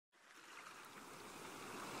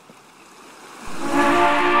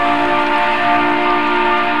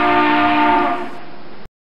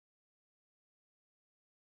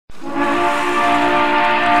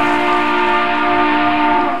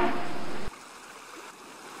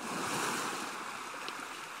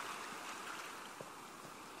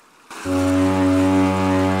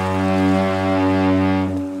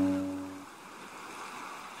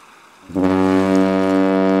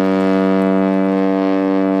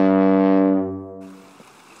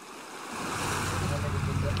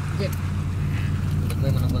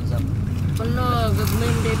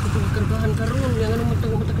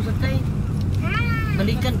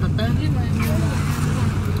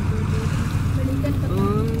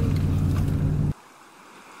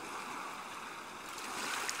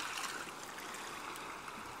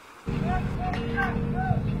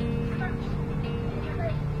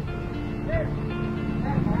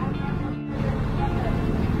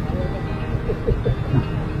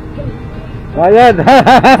Bayad.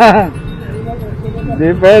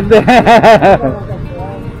 Depende.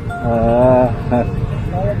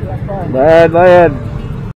 Bayad.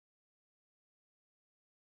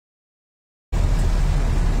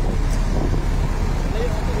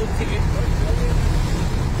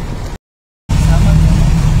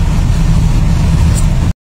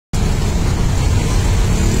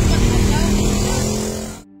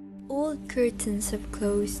 Old curtains have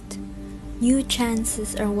closed. New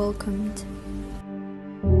chances are welcomed.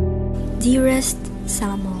 Dearest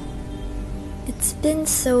Samal, it's been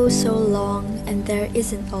so long and there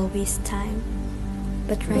isn't always time.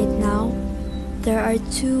 But right now, there are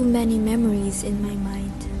too many memories in my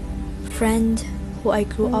mind. Friend who I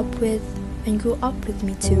grew up with and grew up with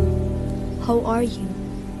me too. How are you?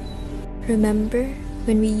 Remember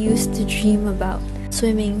when we used to dream about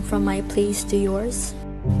swimming from my place to yours?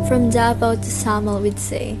 From Davao to Samal we'd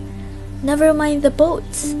say, never mind the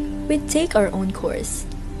boats, we'd take our own course.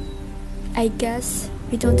 I guess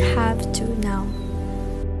we don't have to now.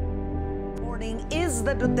 Morning is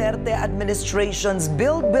the Duterte administration's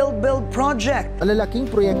Build project. Malalaking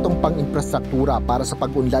proyektong pang-infrastruktura para sa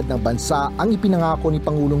pag-unlad ng bansa ang ipinangako ni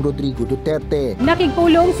Pangulong Rodrigo Duterte.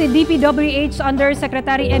 Nakigpulong si DPWH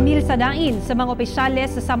Undersecretary Emil Sadain sa mga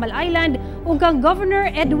opisyales sa Samal Island ug kang Governor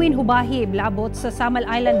Edwin Hubahib labot sa Samal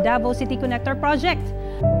Island-Davao City Connector Project.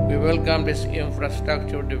 We welcome this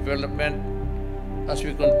infrastructure development as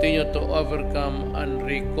we continue to overcome and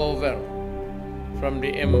recover from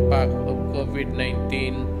the impact of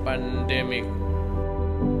COVID-19 pandemic.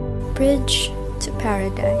 Bridge to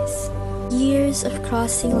Paradise. Years of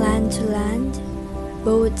crossing land to land,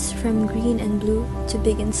 boats from green and blue to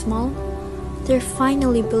big and small, they're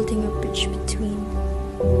finally building a bridge between.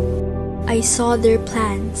 I saw their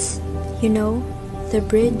plans, you know, the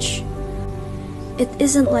bridge. It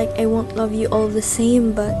isn't like I won't love you all the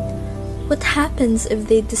same, but what happens if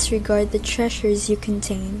they disregard the treasures you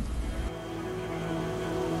contain?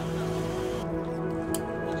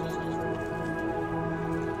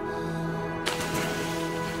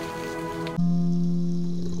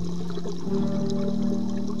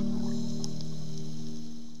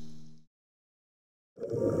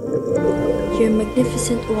 Your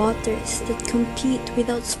magnificent waters that compete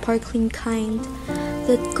without sparkling kind,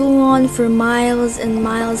 that go on for miles and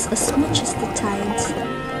miles as much as the tides.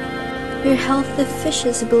 Your healthy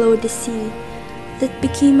fishes below the sea that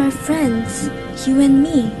became our friends, you and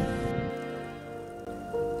me.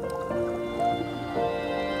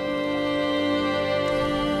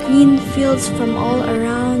 Green fields from all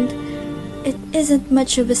around. It isn't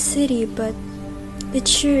much of a city, but it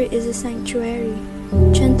sure is a sanctuary.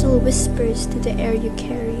 Gentle whispers to the air you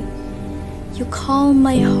carry. You calm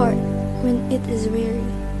my heart when it is weary.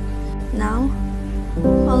 Now,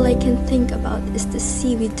 all I can think about is the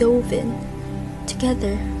sea we dove in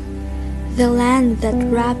together, the land that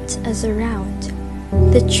wrapped us around,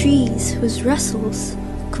 the trees whose rustles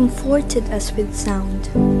comforted us with sound.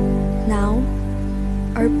 Now,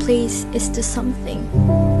 our place is to something,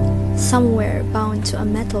 somewhere bound to a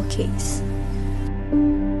metal case.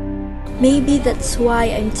 Maybe that's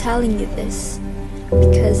why I'm telling you this,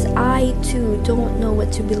 because I too don't know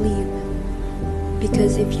what to believe.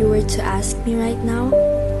 Because if you were to ask me right now,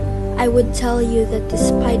 I would tell you that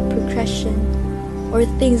despite progression or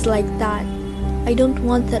things like that, I don't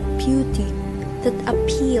want that beauty, that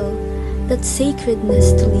appeal, that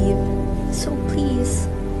sacredness to leave. So please,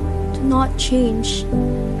 do not change.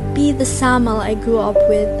 Be the Samal I grew up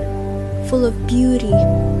with, full of beauty.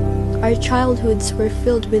 Our childhoods were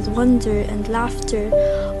filled with wonder and laughter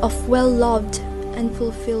of well-loved and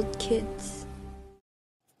fulfilled kids.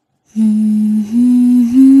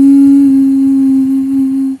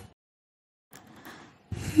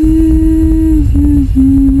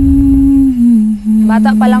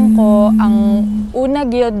 Bata pa lang ko, ang una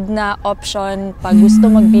gyud na option pag gusto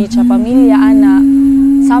mag-beach sa pamilya ana,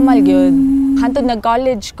 Samal gyud. Hantod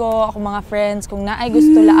nag-college ko, ako mga friends, kung naay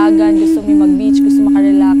gusto laagan, gusto mi mag-beach, gusto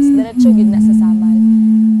makarelax, diretso gyud na sa Samal.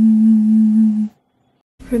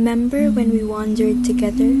 Remember when we wandered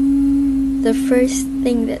together? The first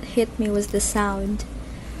thing that hit me was the sound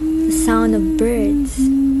of birds,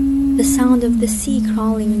 the sound of the sea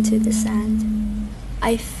crawling into the sand.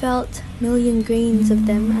 I felt million grains of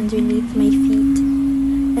them underneath my feet,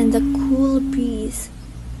 and the cool breeze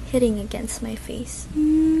hitting against my face.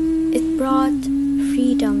 It brought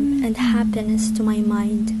freedom and happiness to my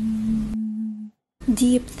mind.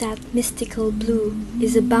 Deep that mystical blue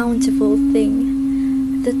is a bountiful thing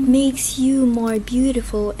that makes you more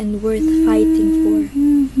beautiful and worth fighting for.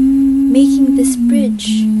 Making this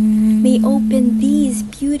bridge may open these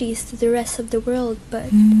beauties to the rest of the world,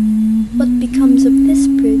 but what becomes of this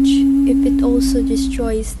bridge if it also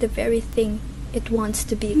destroys the very thing it wants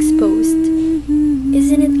to be exposed?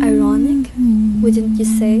 Isn't it ironic, wouldn't you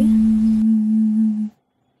say?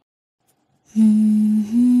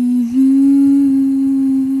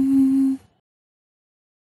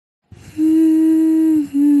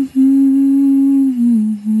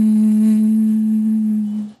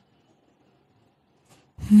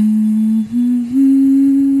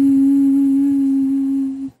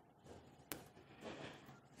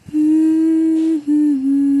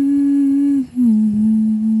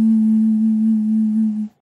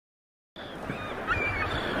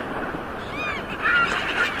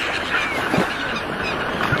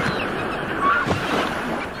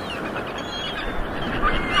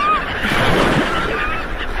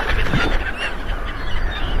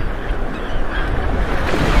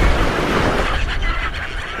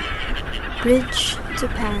 Bridge to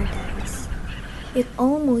Paradise. It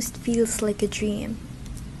almost feels like a dream.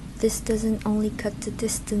 This doesn't only cut the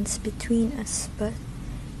distance between us, but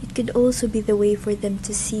it could also be the way for them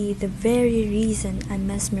to see the very reason I'm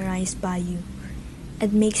mesmerized by you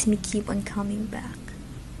and makes me keep on coming back.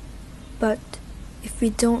 But if we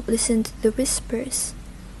don't listen to the whispers,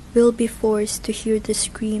 we'll be forced to hear the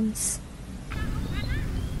screams.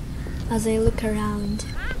 As I look around,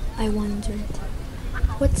 I wondered,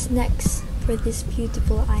 what's next for this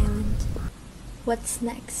beautiful island? What's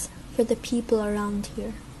next for the people around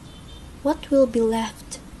here? What will be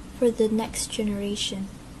left for the next generation?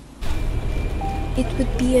 It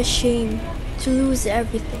would be a shame to lose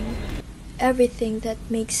everything that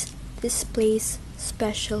makes this place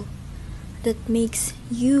special, that makes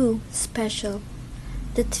you special,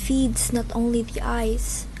 that feeds not only the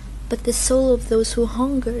eyes, but the soul of those who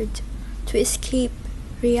hungered to escape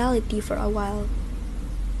reality for a while,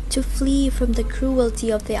 to flee from the cruelty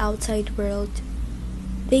of the outside world.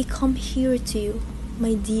 They come here to you,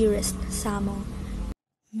 my dearest Samal.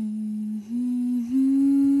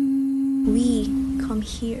 We come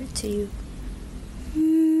here to you.